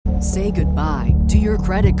Say goodbye to your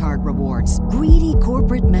credit card rewards. Greedy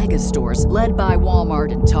corporate mega stores, led by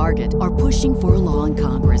Walmart and Target, are pushing for a law in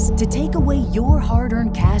Congress to take away your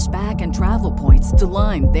hard-earned cash back and travel points to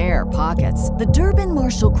line their pockets. The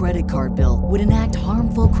Durbin-Marshall credit card bill would enact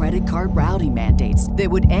harmful credit card routing mandates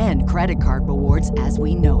that would end credit card rewards as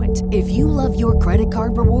we know it. If you love your credit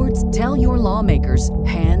card rewards, tell your lawmakers,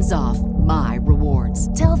 hands off my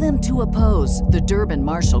rewards. Tell them to oppose the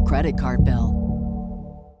Durbin-Marshall credit card bill.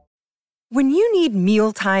 When you need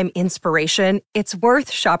mealtime inspiration, it's worth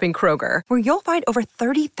shopping Kroger, where you'll find over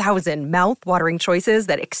 30,000 mouth-watering choices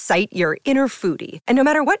that excite your inner foodie. And no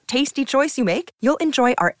matter what tasty choice you make, you'll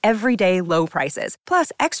enjoy our everyday low prices,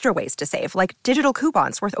 plus extra ways to save, like digital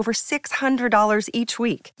coupons worth over $600 each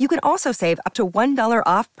week. You can also save up to $1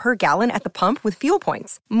 off per gallon at the pump with fuel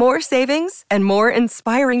points. More savings and more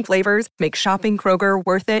inspiring flavors make shopping Kroger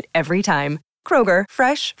worth it every time. Kroger,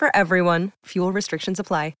 fresh for everyone. Fuel restrictions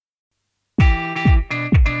apply.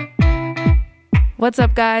 What's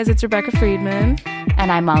up, guys? It's Rebecca Friedman.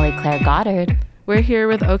 And I'm Molly Claire Goddard. We're here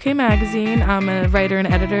with OK Magazine. I'm a writer and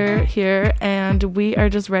editor here, and we are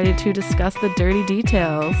just ready to discuss the dirty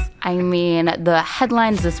details. I mean, the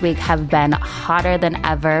headlines this week have been hotter than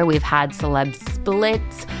ever. We've had celeb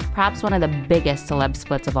splits, perhaps one of the biggest celeb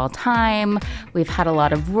splits of all time. We've had a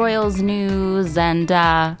lot of royals news, and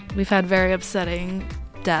we've had very upsetting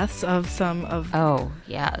deaths of some of... Oh,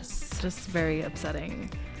 yes. Just very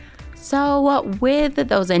upsetting. So with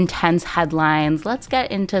those intense headlines, let's get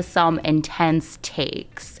into some intense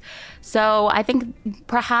takes. So I think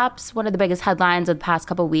perhaps one of the biggest headlines of the past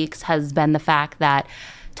couple of weeks has been the fact that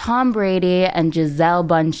Tom Brady and Gisele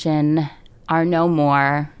Bündchen are no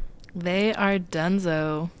more. They are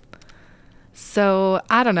donezo. So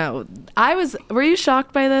I don't know. Were you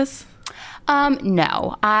shocked by this?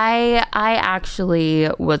 No, I actually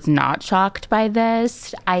was not shocked by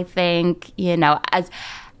this. I think,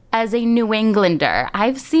 as a New Englander,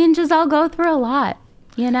 I've seen Gisele go through a lot,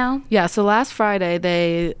 Yeah, so last Friday,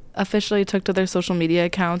 they officially took to their social media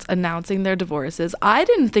accounts announcing their divorces. I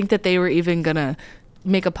didn't think that they were even going to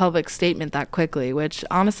make a public statement that quickly, which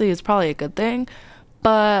honestly is probably a good thing.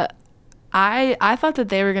 But I thought that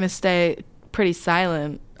they were going to stay pretty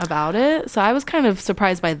silent about it. So I was kind of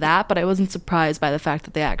surprised by that, but I wasn't surprised by the fact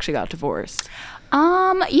that they actually got divorced.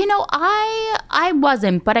 I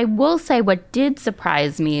wasn't, but I will say what did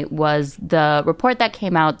surprise me was the report that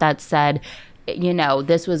came out that said,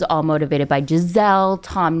 this was all motivated by Gisele.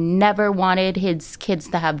 Tom never wanted his kids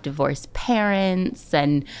to have divorced parents.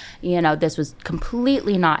 And, this was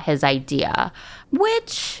completely not his idea,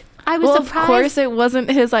 which I was surprised. Of course it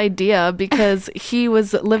wasn't his idea because he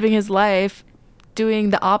was living his life doing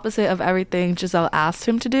the opposite of everything Gisele asked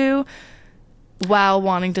him to do, while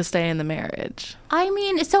wanting to stay in the marriage. I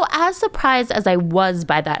mean, so as surprised as I was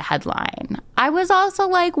by that headline, I was also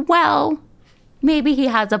like, well, maybe he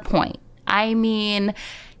has a point. I mean,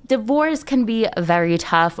 divorce can be very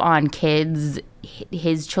tough on kids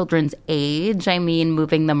his children's age. I mean,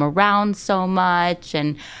 moving them around so much,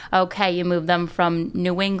 and okay, you move them from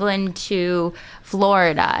New England to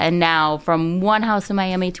Florida, and now from one house in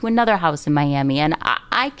Miami to another house in Miami. And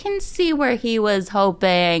I can see where he was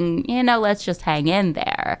hoping, let's just hang in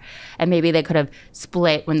there. And maybe they could have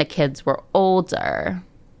split when the kids were older.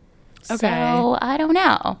 Okay. So I don't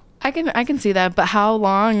know. I can see that, but how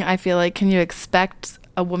long, I feel like, can you expect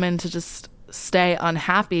a woman to just stay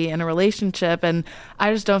unhappy in a relationship? And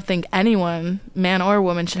I just don't think anyone, man or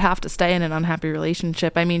woman, should have to stay in an unhappy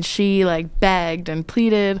relationship. I mean, she begged and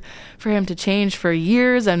pleaded for him to change for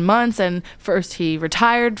years and months, and first he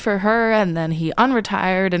retired for her, and then he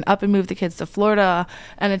unretired and up and moved the kids to Florida.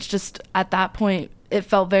 And it's just, at that point, it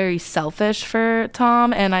felt very selfish for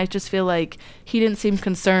Tom, and I just feel like he didn't seem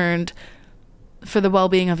concerned for the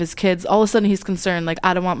well-being of his kids. All of a sudden he's concerned,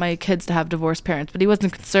 I don't want my kids to have divorced parents. But he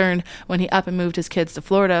wasn't concerned when he up and moved his kids to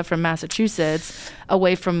Florida from Massachusetts,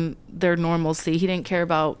 away from their normalcy. He didn't care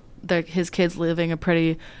about his kids living a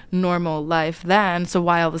pretty normal life then. So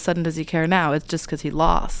why all of a sudden does he care now? It's just because he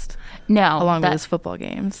lost. No. Along with his football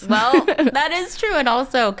games. Well, that is true. And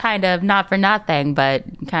also kind of not for nothing, but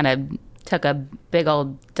kind of took a big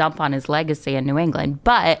old dump on his legacy in New England.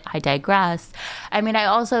 But I digress. I mean, I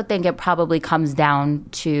also think it probably comes down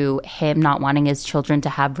to him not wanting his children to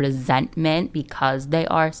have resentment because they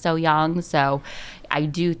are so young. So I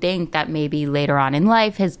do think that maybe later on in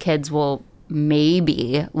life, his kids will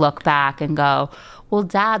maybe look back and go, well,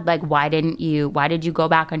 Dad, like, why did you go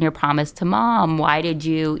back on your promise to Mom? Why did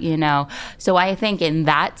you, So I think in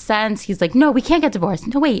that sense, he's like, no, we can't get divorced.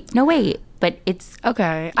 No, wait. But it's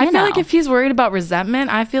okay. I feel like if he's worried about resentment,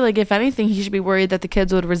 I feel like if anything, he should be worried that the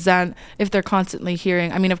kids would resent if they're constantly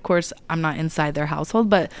hearing. I mean, of course, I'm not inside their household,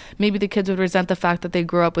 but maybe the kids would resent the fact that they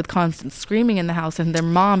grew up with constant screaming in the house and their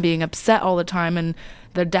mom being upset all the time and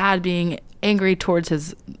their dad being angry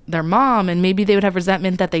towards their mom, and maybe they would have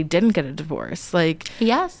resentment that they didn't get a divorce. Like,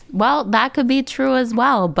 yes, well, that could be true as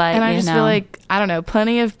well. But and I just feel like, I don't know,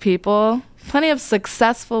 plenty of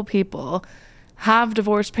successful people have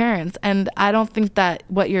divorced parents, and I don't think that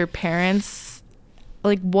what your parents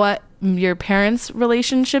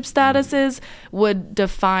relationship status is would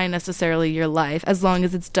define necessarily your life, as long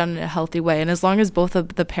as it's done in a healthy way, and as long as both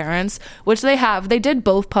of the parents, which they did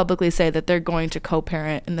both publicly say that they're going to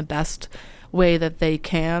co-parent in the best way that they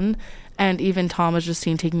can. And even Tom was just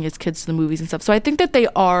seen taking his kids to the movies and stuff. So I think that they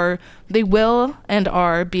will and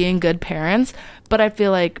are being good parents, but I feel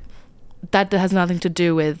like that has nothing to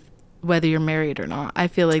do with whether you're married or not. I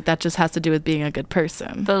feel like that just has to do with being a good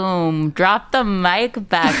person. Boom. Drop the mic,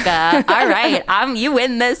 Becca. All right. You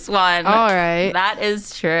win this one. All right. That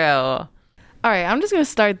is true. All right. I'm just going to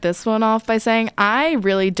start this one off by saying I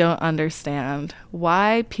really don't understand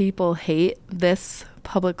why people hate this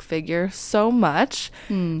public figure so much.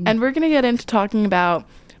 And we're going to get into talking about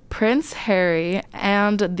Prince Harry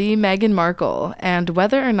and the Meghan Markle and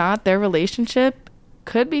whether or not their relationship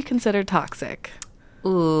could be considered toxic.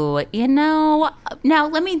 Ooh, now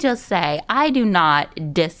let me just say, I do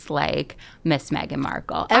not dislike Miss Meghan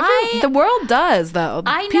Markle. The world does, though.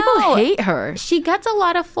 I know. People hate her. She gets a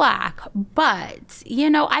lot of flack, but,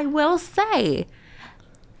 I will say,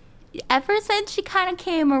 ever since she kind of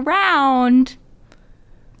came around,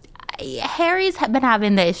 Harry's been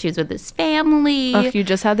having the issues with his family. Oh, you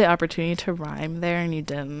just had the opportunity to rhyme there and you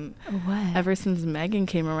didn't. What? Ever since Meghan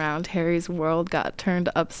came around, Harry's world got turned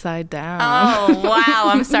upside down. Oh, wow.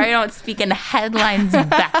 I'm sorry I don't speak in headlines,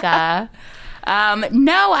 Becca.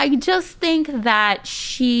 No, I just think that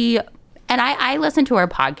and I listen to her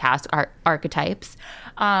podcast, Archetypes,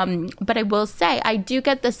 but I will say I do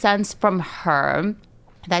get the sense from her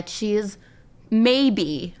that she's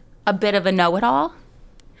maybe a bit of a know-it-all.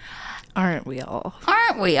 Aren't we all?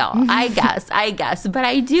 I guess. But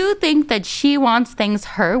I do think that she wants things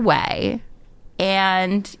her way.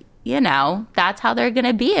 And, that's how they're going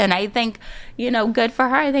to be. And I think, good for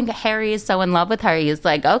her. I think Harry is so in love with her. He's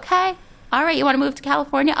like, okay, all right, you want to move to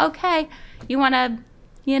California? Okay. You want to,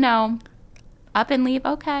 up and leave?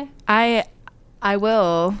 Okay. I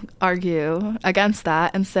will argue against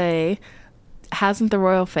that and say, hasn't the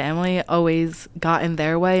royal family always gotten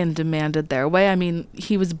their way and demanded their way? I mean,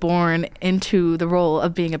 he was born into the role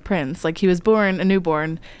of being a prince. Like, he was born a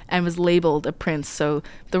newborn and was labeled a prince. So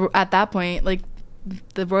at that point, like,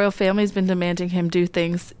 the royal family's been demanding him do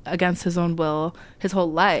things against his own will his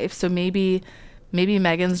whole life. So maybe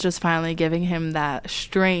Meghan's just finally giving him that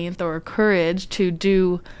strength or courage to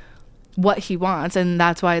do what he wants. And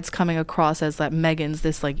that's why it's coming across as that Meghan's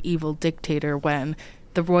this, like, evil dictator when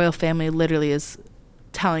the royal family literally is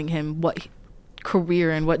telling him what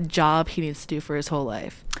career and what job he needs to do for his whole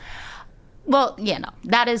life. Well,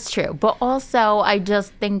 that is true. But also, I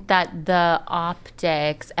just think that the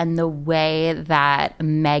optics and the way that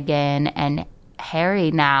Meghan and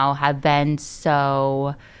Harry now have been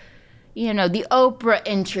so, the Oprah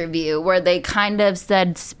interview where they kind of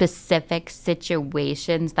said specific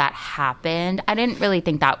situations that happened. I didn't really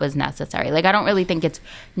think that was necessary. Like, I don't really think it's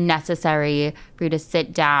necessary for you to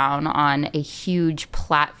sit down on a huge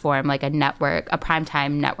platform like a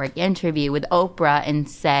primetime network interview with Oprah and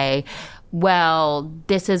say, well,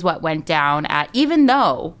 this is what went down even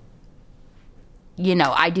though,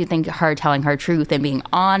 I do think her telling her truth and being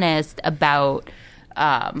honest about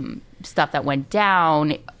stuff that went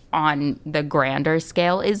down on the grander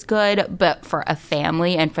scale is good, but for a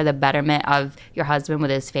family and for the betterment of your husband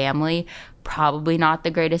with his family, probably not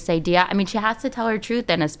the greatest idea. I mean, she has to tell her truth,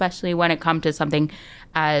 and especially when it comes to something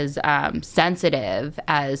as sensitive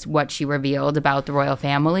as what she revealed about the royal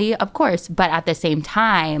family, of course. But at the same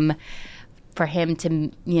time, for him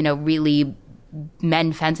to, really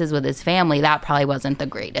mend fences with his family, that probably wasn't the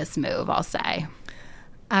greatest move, I'll say.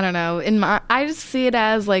 I don't know. I just see it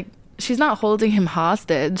as, like, she's not holding him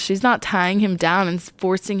hostage. She's not tying him down and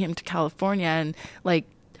forcing him to California and, like,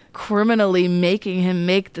 criminally making him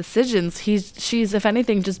make decisions. She's, if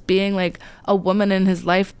anything, just being, like, a woman in his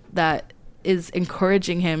life that is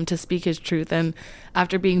encouraging him to speak his truth. And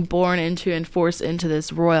after being born into and forced into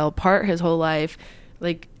this royal part his whole life,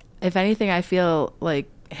 like, if anything, I feel like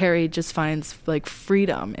Harry just finds, like,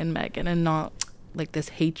 freedom in Meghan and not like this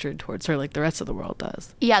hatred towards her like the rest of the world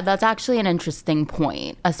does. Yeah, that's actually an interesting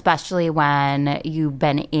point, especially when you've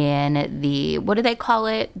been in the, what do they call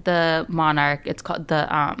it? The monarch. It's called the,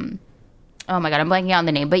 oh my God, I'm blanking on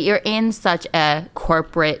the name. But you're in such a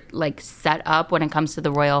corporate like setup when it comes to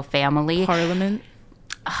the royal family. Parliament?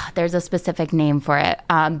 There's a specific name for it.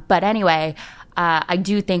 But anyway, I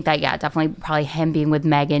do think that, yeah, definitely probably him being with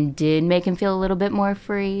Meghan did make him feel a little bit more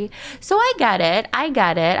free. So I get it.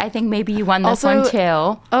 I think maybe you won this one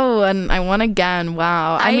too. Oh, and I won again.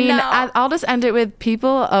 Wow. I mean, I'll just end it with people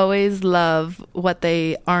always love what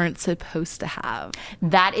they aren't supposed to have.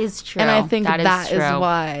 That is true. And I think that is true.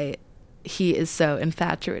 why he is so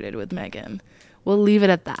infatuated with Meghan. We'll leave it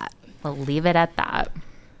at that.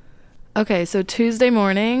 Okay, so Tuesday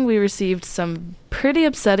morning, we received some pretty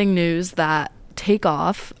upsetting news that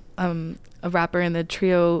Takeoff, a rapper in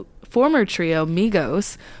the former trio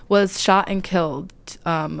Migos, was shot and killed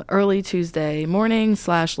early Tuesday morning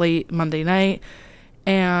 / late Monday night.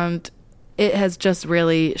 And it has just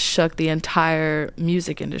really shook the entire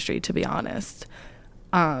music industry, to be honest.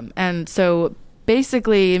 And so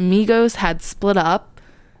basically, Migos had split up.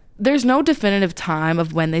 There's no definitive time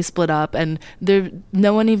of when they split up, and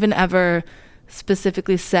no one even ever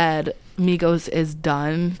specifically said Migos is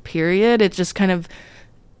done, period. It just kind of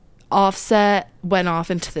Offset went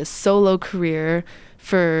off into this solo career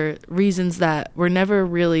for reasons that were never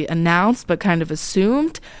really announced but kind of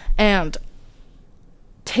assumed, and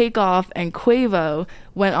Takeoff and Quavo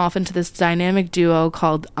went off into this dynamic duo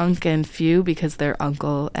called Unc and Few because they're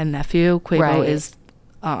uncle and nephew. Quavo is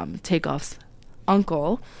Takeoff's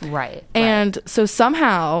uncle. Right. And so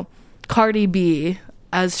somehow Cardi B,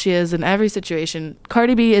 as she is in every situation,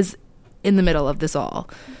 Cardi B is in the middle of this all.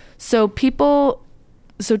 So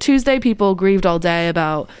Tuesday people grieved all day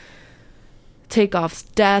about Takeoff's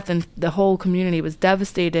death, and the whole community was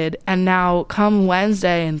devastated. And now come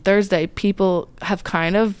Wednesday and Thursday, people have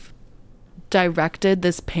kind of directed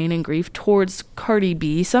this pain and grief towards Cardi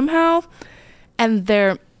B somehow. And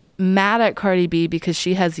they're mad at Cardi B because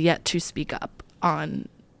she has yet to speak up on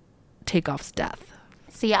Takeoff's death.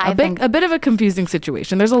 See, a bit of a confusing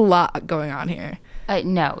situation. There's a lot going on here.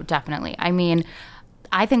 No, definitely. I mean,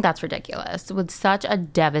 I think that's ridiculous. With such a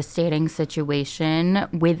devastating situation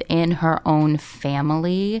within her own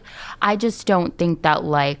family, I just don't think that,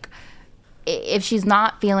 like, if she's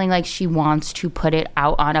not feeling like she wants to put it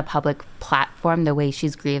out on a public platform the way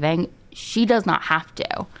she's grieving, she does not have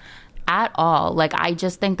to. At all. Like, I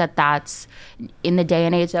just think that that's, in the day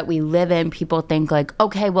and age that we live in, people think like,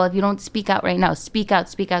 okay, well, if you don't speak out right now, speak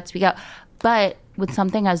out. But with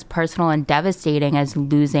something as personal and devastating as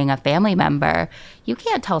losing a family member, you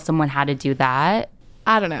can't tell someone how to do that.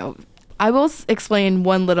 I don't know. I will explain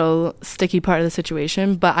one little sticky part of the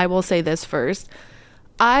situation, but I will say this first.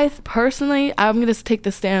 I'm going to take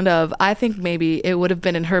the stand of, I think maybe it would have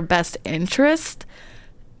been in her best interest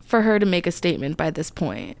for her to make a statement by this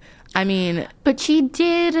point. I mean, but she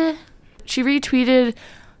did. She retweeted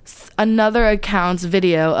another account's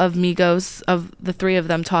video of Migos, of the three of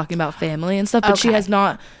them talking about family and stuff, but she has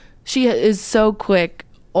not. She is so quick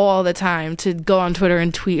all the time to go on Twitter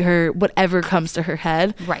and tweet her whatever comes to her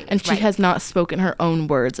head. Right. And she has not spoken her own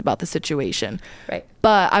words about the situation. Right.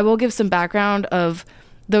 But I will give some background of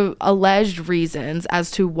the alleged reasons as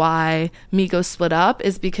to why Migos split up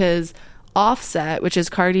is because Offset, which is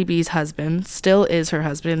Cardi B's husband, still is her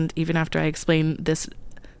husband, even after I explain this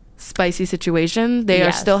spicy situation. They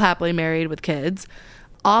are still happily married with kids.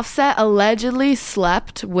 Offset allegedly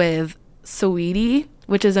slept with Saweetie,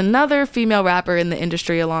 which is another female rapper in the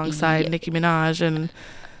industry alongside Nicki Minaj and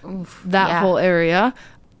that whole area.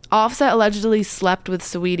 Offset allegedly slept with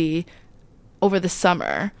Saweetie over the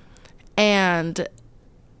summer. And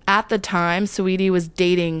at the time, Saweetie was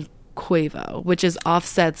dating Quavo, which is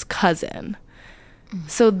Offset's cousin.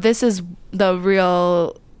 So this is the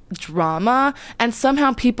real drama, and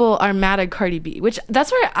somehow people are mad at Cardi B, which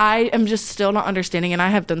that's where I am just still not understanding, and I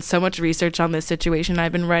have done so much research on this situation.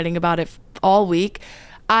 I've been writing about it all week.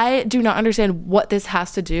 I do not understand what this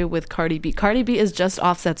has to do with Cardi B. Cardi B is just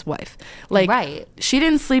Offset's wife. Like, she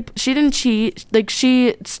didn't sleep, she didn't cheat, like,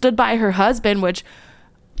 she stood by her husband, which,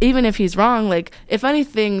 even if he's wrong, like, if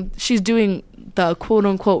anything, she's doing the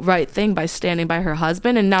quote-unquote right thing by standing by her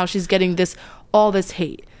husband, and now she's getting all this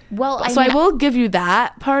hate. Well, I will give you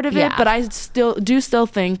that part of it, but I still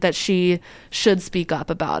think that she should speak up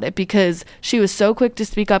about it, because she was so quick to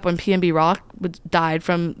speak up when PNB Rock died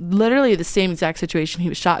from literally the same exact situation. He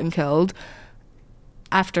was shot and killed.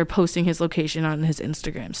 after posting his location on his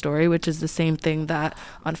Instagram story, which is the same thing that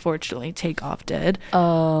unfortunately Takeoff did.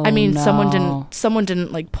 Oh, I mean, no. someone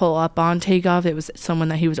didn't like pull up on Takeoff. It was someone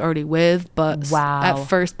that he was already with, but Wow. at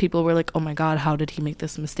first people were like, oh my God, how did he make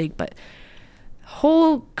this mistake? But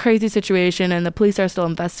whole crazy situation, and the police are still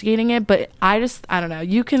investigating it. But I don't know.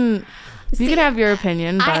 You can have your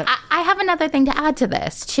opinion, but I have another thing to add to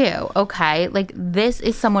this too. Okay, like this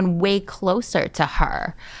is someone way closer to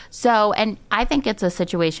her. So, and I think it's a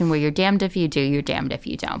situation where you're damned if you do, you're damned if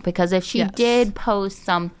you don't. Because if she Yes. did post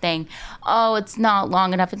something, oh, it's not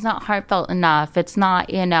long enough, it's not heartfelt enough, it's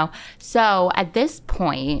not, So at this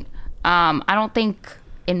point, I don't think,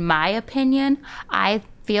 in my opinion, I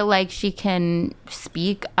feel like she can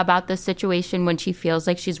speak about the situation when she feels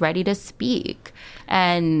like she's ready to speak.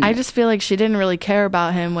 And I just feel like she didn't really care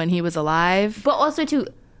about him when he was alive. but also too,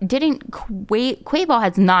 Quavo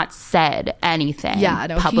has not said anything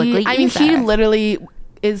publicly I mean, either. he literally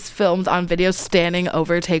is filmed on video standing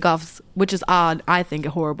over Takeoff's, which is odd. I think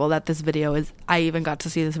horrible that this video is, I even got to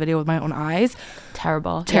see this video with my own eyes.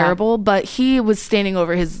 Terrible. But he was standing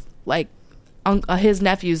over his his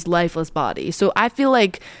nephew's lifeless body. So I feel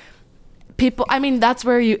like people, I mean, that's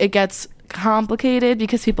where it gets complicated,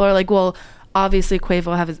 because people are like, well, obviously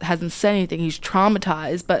Quavo hasn't said anything, he's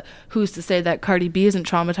traumatized, but who's to say that Cardi B isn't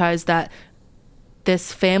traumatized that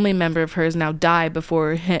this family member of hers now died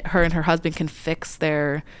before her and her husband can fix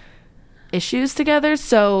their issues together?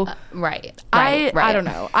 So Right. I don't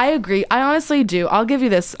know. I agree. I honestly do. I'll give you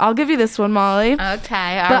this one, Molly.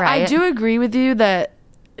 Okay, all But right. I do agree with you that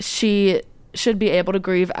she should be able to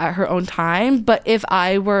grieve at her own time. But if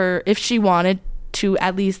she wanted to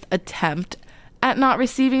at least attempt at not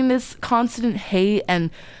receiving this constant hate, and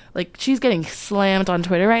like she's getting slammed on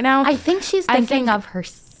Twitter right now. I think she's thinking of her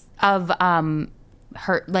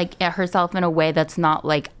like herself in a way that's not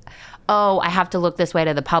like, oh, I have to look this way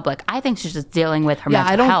to the public. I think she's just dealing with her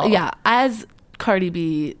mental health. Yeah, as Cardi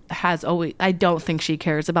B has always, I don't think she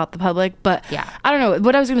cares about the public, but yeah. I don't know.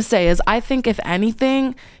 What I was going to say is, I think if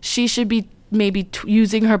anything, she should be maybe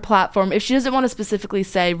using her platform. If she doesn't want to specifically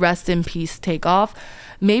say rest in peace Takeoff,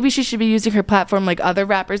 maybe she should be using her platform like other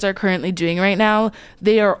rappers are currently doing right now.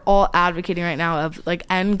 They are all advocating right now of like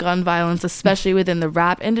end gun violence, especially within the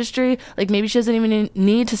rap industry. Like maybe she doesn't even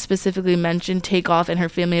need to specifically mention Takeoff and her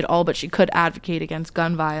family at all, but she could advocate against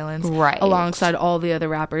gun violence alongside all the other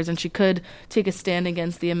rappers, and she could take a stand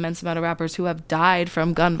against the immense amount of rappers who have died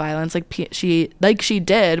from gun violence, like she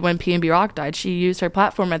did when P&B Rock died. She used her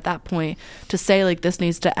platform at that point to say like this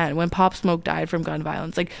needs to end. When Pop Smoke died from gun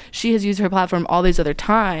violence, like she has used her platform all these other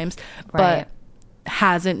times, but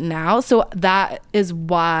hasn't now. So that is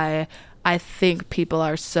why I think people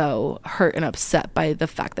are so hurt and upset by the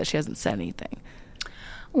fact that she hasn't said anything.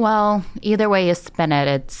 Well, either way you spin it,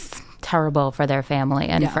 it's terrible for their family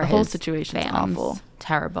and for the his whole situation is fans. awful.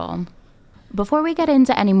 Terrible. Before we get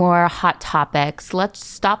into any more hot topics, let's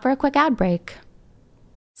stop for a quick ad break.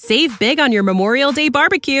 Save big on your Memorial Day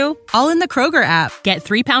barbecue, all in the Kroger app. Get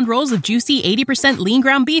 3-pound rolls of juicy 80% lean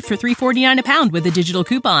ground beef for $3.49 a pound with a digital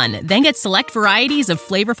coupon. Then get select varieties of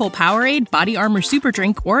flavorful Powerade, Body Armor Super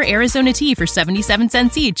Drink, or Arizona tea for 77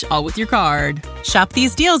 cents each, all with your card. Shop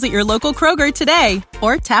these deals at your local Kroger today,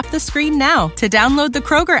 or tap the screen now to download the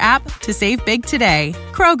Kroger app to save big today.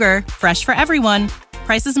 Kroger, fresh for everyone.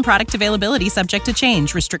 Prices and product availability subject to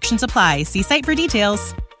change. Restrictions apply. See site for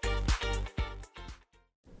details.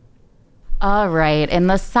 All right. In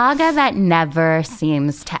the saga that never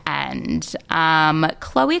seems to end,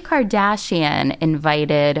 Khloe Kardashian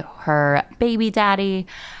invited her baby daddy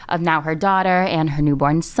of now her daughter and her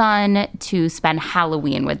newborn son to spend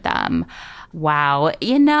Halloween with them. Wow. Do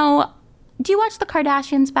you watch the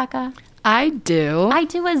Kardashians, Becca? I do. I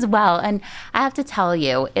do as well. And I have to tell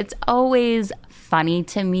you, it's always funny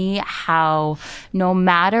to me how no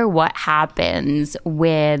matter what happens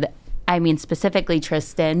with, I mean, specifically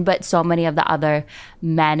Tristan, but so many of the other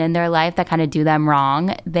men in their life that kind of do them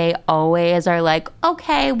wrong, they always are like,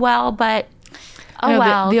 okay, well, but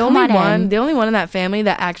the only in. one in that family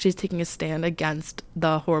that actually is taking a stand against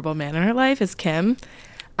the horrible man in her life is Kim.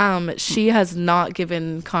 She has not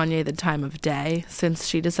given Kanye the time of day since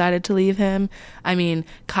she decided to leave him. I mean,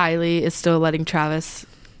 Kylie is still letting Travis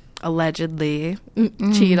allegedly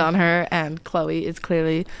cheat on her, and Khloe is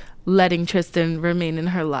clearly letting Tristan remain in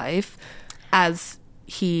her life, as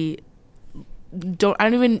cheating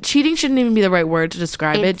shouldn't even be the right word to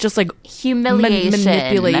describe it. Just like humiliation,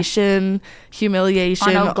 manipulation,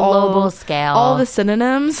 humiliation on a global scale, all the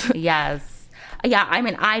synonyms. Yes. Yeah, I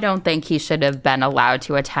mean, I don't think he should have been allowed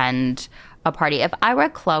to attend a party. If I were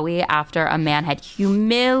Khloe after a man had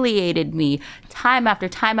humiliated me time after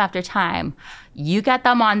time after time, you get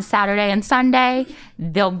them on Saturday and Sunday,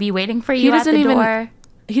 they'll be waiting for you at the door.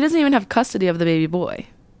 He doesn't even have custody of the baby boy,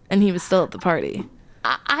 and he was still at the party.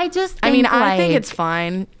 I just think, I mean, I think it's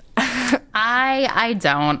fine. I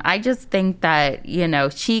don't. I just think that,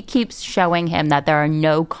 she keeps showing him that there are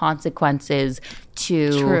no consequences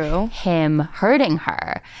to him hurting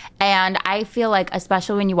her. And I feel like,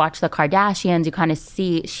 especially when you watch the Kardashians, you kind of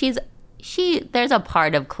see there's a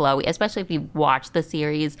part of Khloe, especially if you watch the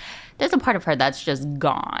series, there's a part of her that's just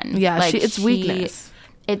gone. Yeah, it's weakness.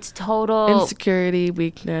 It's total insecurity,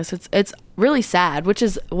 weakness. It's really sad, which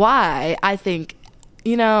is why I think,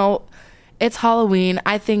 it's Halloween.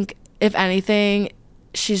 I think, if anything,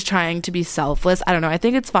 she's trying to be selfless. I don't know. I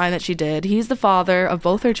think it's fine that she did. He's the father of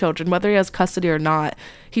both her children, whether he has custody or not.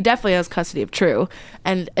 He definitely has custody of True.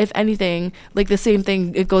 And if anything, like the same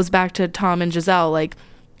thing, it goes back to Tom and Giselle. Like,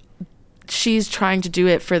 she's trying to do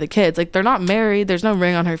it for the kids. Like, they're not married. There's no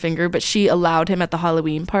ring on her finger, but she allowed him at the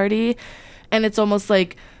Halloween party. And it's almost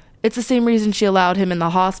like it's the same reason she allowed him in the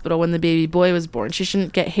hospital when the baby boy was born. She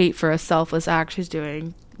shouldn't get hate for a selfless act she's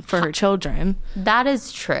doing for her children. That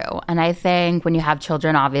is true. And I think when you have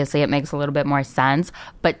children, obviously it makes a little bit more sense.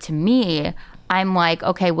 But to me, I'm like,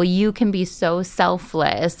 okay, well, you can be so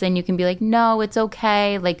selfless and you can be like, no, it's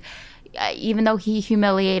okay. Like, even though he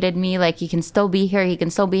humiliated me, like, he can still be here. He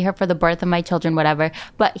can still be here for the birth of my children, whatever.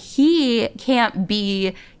 But he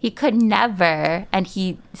could never, and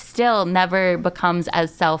he still never becomes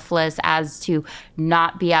as selfless as to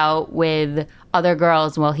not be out with other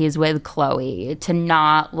girls while he's with Khloe, to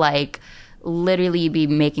not, like, literally be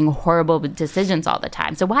making horrible decisions all the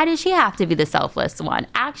time. So why does she have to be the selfless one?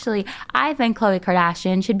 Actually, I think Khloe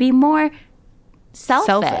Kardashian should be more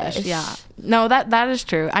selfish. Yeah. No, that is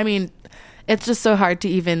true. I mean, it's just so hard to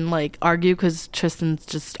even, like, argue because Tristan's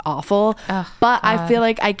just awful. But I feel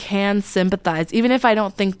like I can sympathize. Even if I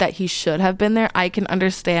don't think that he should have been there, I can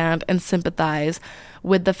understand and sympathize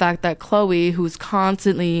with the fact that Khloe, who's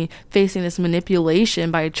constantly facing this manipulation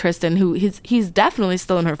by Tristan, who he's definitely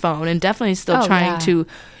still in her phone and definitely still trying to,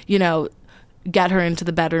 get her into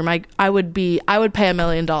the bedroom. I would pay $1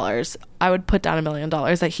 million. I would put down $1 million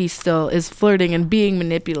that he still is flirting and being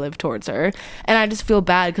manipulative towards her. And I just feel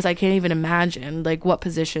bad because I can't even imagine, like, what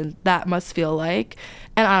position that must feel like.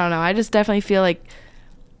 And I don't know. I just definitely feel like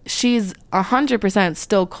she's 100%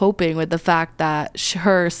 still coping with the fact that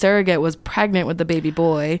her surrogate was pregnant with the baby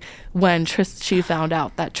boy when she found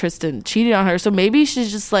out that Tristan cheated on her. So maybe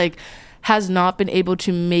she's just, like, has not been able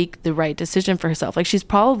to make the right decision for herself. Like, she's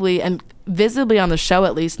probably, and visibly on the show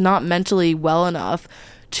at least, not mentally well enough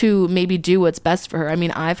to maybe do what's best for her. I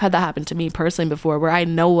mean, I've had that happen to me personally before, where I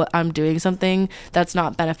know what I'm doing something that's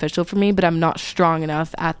not beneficial for me, but I'm not strong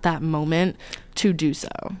enough at that moment to do so.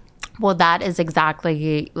 Well, that is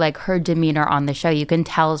exactly like her demeanor on the show. You can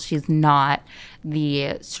tell she's not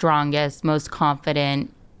the strongest, most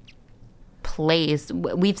confident place.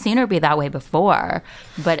 We've seen her be that way before,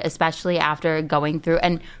 but especially after going through,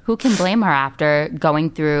 and who can blame her after going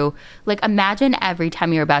through, like, imagine every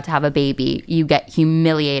time you're about to have a baby, you get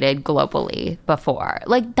humiliated globally before.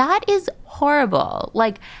 Like, that is horrible.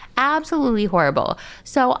 Like, absolutely horrible.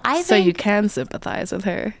 So I think... So you can sympathize with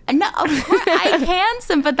her. No, of course I can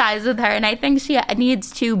sympathize with her, and I think she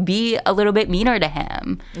needs to be a little bit meaner to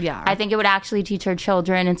him. Yeah. I think it would actually teach her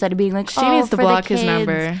children, instead of being like, she needs to block his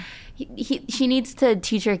number. She needs to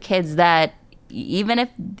teach her kids that even if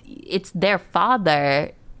it's their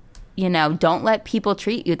father, don't let people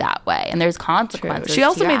treat you that way. And there's consequences. True. She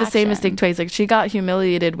also made the same action. mistake twice. Like, she got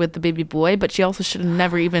humiliated with the baby boy, but she also should have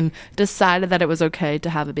never even decided that it was okay to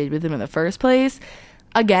have a baby with him in the first place.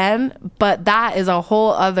 Again, but that is a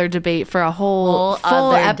whole other debate for a whole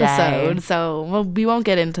full episode. Day. So we won't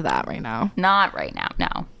get into that right now. Not right now,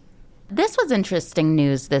 no. This was interesting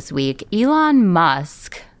news this week. Elon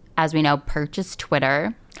Musk, as we know, purchased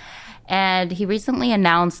Twitter. And he recently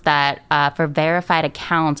announced that for verified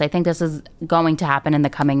accounts, I think this is going to happen in the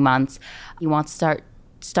coming months, he wants to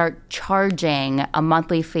start charging a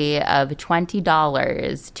monthly fee of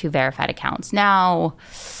 $20 to verified accounts. Now,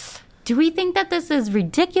 do we think that this is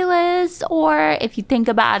ridiculous? Or if you think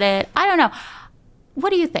about it, I don't know. What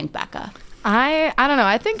do you think, Becca? I don't know.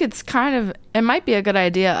 I think it's it might be a good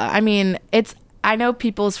idea. I mean, I know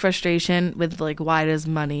people's frustration with, like, why does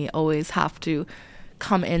money always have to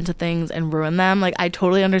come into things and ruin them? Like, I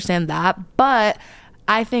totally understand that, but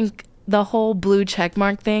I think the whole blue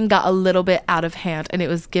checkmark thing got a little bit out of hand, and it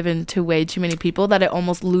was given to way too many people that it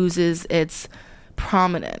almost loses its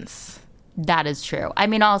prominence. That is true. I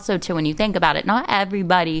mean, also, too, when you think about it, not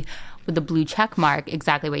everybody with the blue check mark,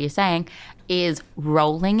 exactly what you're saying, is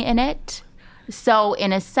rolling in it. So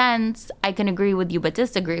in a sense, I can agree with you but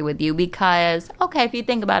disagree with you because, okay, if you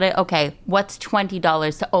think about it, okay, what's $20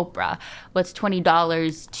 to Oprah? What's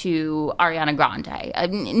 $20 to Ariana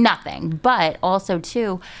Grande? Nothing. But also,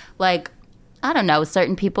 too, like, I don't know,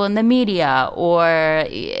 certain people in the media or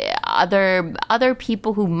other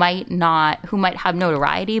people who might have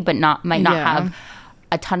notoriety but might not have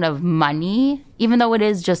a ton of money, even though it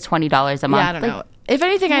is just $20 a month. Yeah, I don't know. If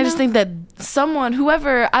anything, I just think that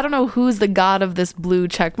whoever, I don't know who's the god of this blue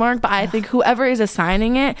check mark, but I think whoever is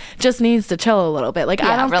assigning it just needs to chill a little bit. Like,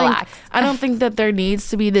 yeah, I don't think that there needs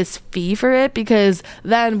to be this fee for it, because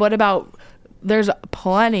then what about, there's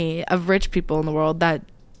plenty of rich people in the world that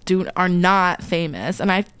are not famous.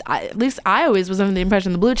 And I at least I always was under the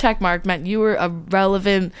impression the blue check mark meant you were a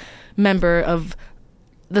relevant member of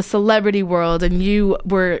the celebrity world and you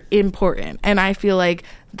were important. And I feel like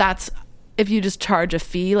that's, if you just charge a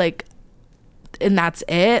fee, like, and that's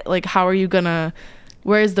it, like, how are you gonna,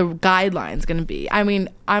 where's the guidelines gonna be? I mean,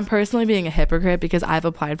 I'm personally being a hypocrite because I've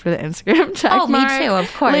applied for the Instagram check mark. Oh, me too,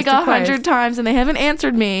 of course. Like 100 times, and they haven't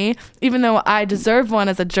answered me, even though I deserve one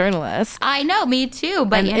as a journalist. I know, me too,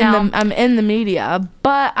 but I'm in the media,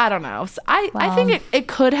 but I don't know. So I think it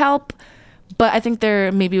could help, but I think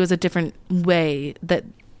there maybe was a different way that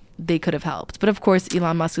they could have helped. But of course,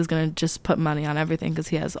 Elon Musk is going to just put money on everything because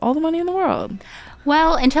he has all the money in the world.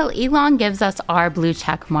 Well, until Elon gives us our blue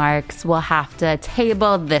check marks, we'll have to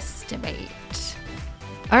table this debate.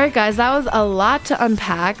 All right, guys, that was a lot to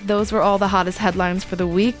unpack. Those were all the hottest headlines for the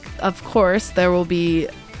week. Of course, there will be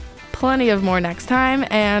plenty of more next time.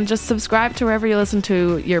 And just subscribe to wherever you listen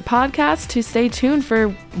to your podcast to stay tuned for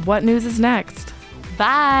what news is next.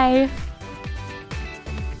 Bye.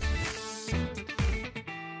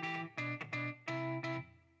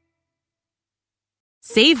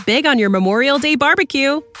 Save big on your Memorial Day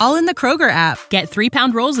barbecue, all in the Kroger app. Get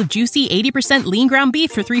 3-pound rolls of juicy 80% lean ground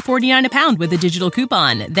beef for $3.49 a pound with a digital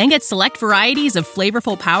coupon. Then get select varieties of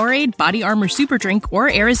flavorful Powerade, Body Armor Super Drink,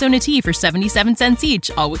 or Arizona tea for 77 cents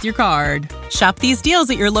each, all with your card. Shop these deals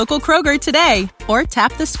at your local Kroger today, or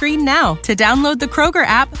tap the screen now to download the Kroger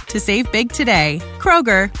app to save big today.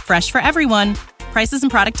 Kroger, fresh for everyone. Prices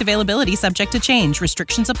and product availability subject to change.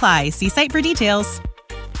 Restrictions apply. See site for details.